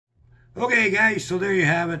Okay, guys, so there you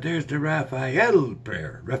have it. There's the Raphael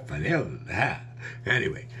prayer. Raphael.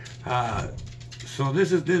 Anyway, uh, so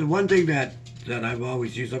this one thing that I've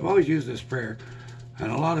always used. I've always used this prayer,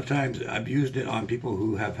 and a lot of times I've used it on people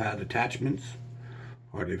who have had attachments,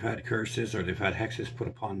 or they've had curses, or they've had hexes put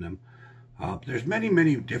upon them. There's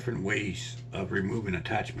many different ways of removing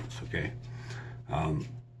attachments. Okay, um,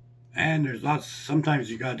 and there's lots.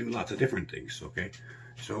 Sometimes you gotta do lots of different things. Okay,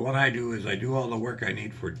 so what I do is I do all the work I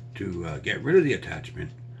need to get rid of the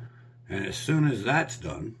attachment, and as soon as that's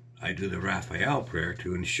done, I do the Raphael prayer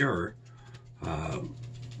to ensure.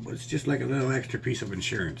 It's just like a little extra piece of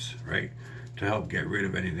insurance, right? To help get rid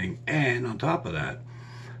of anything, and on top of that,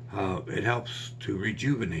 it helps to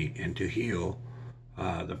rejuvenate and to heal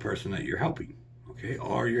the person that you're helping, okay,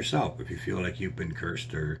 or yourself. If you feel like you've been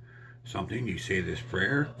cursed or something, you say this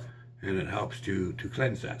prayer, and it helps to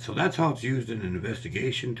cleanse that. So that's how it's used in an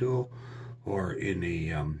investigation tool, or in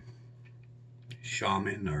a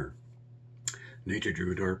shaman or nature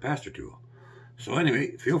druid or pastor tool. So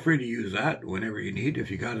anyway, feel free to use that whenever you need. If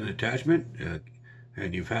you got an attachment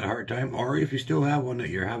and you've had a hard time, or if you still have one that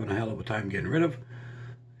you're having a hell of a time getting rid of,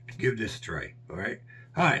 give this a try. All right.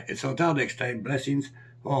 All right. And so until next time, blessings.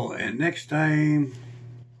 Oh, and next time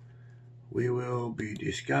we will be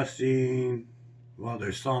discussing. Well,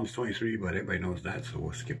 there's Psalms 23, but everybody knows that, so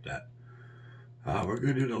we'll skip that. We're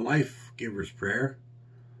going to do the Life Giver's Prayer.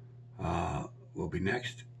 Will be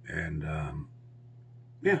next, and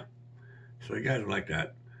yeah. So you guys will like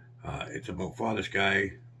that. It's about Father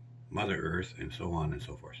Sky, Mother Earth, and so on and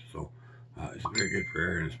so forth. So it's a very good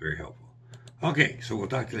prayer, and it's very helpful. Okay, so we'll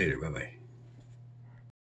talk to you later. Bye-bye.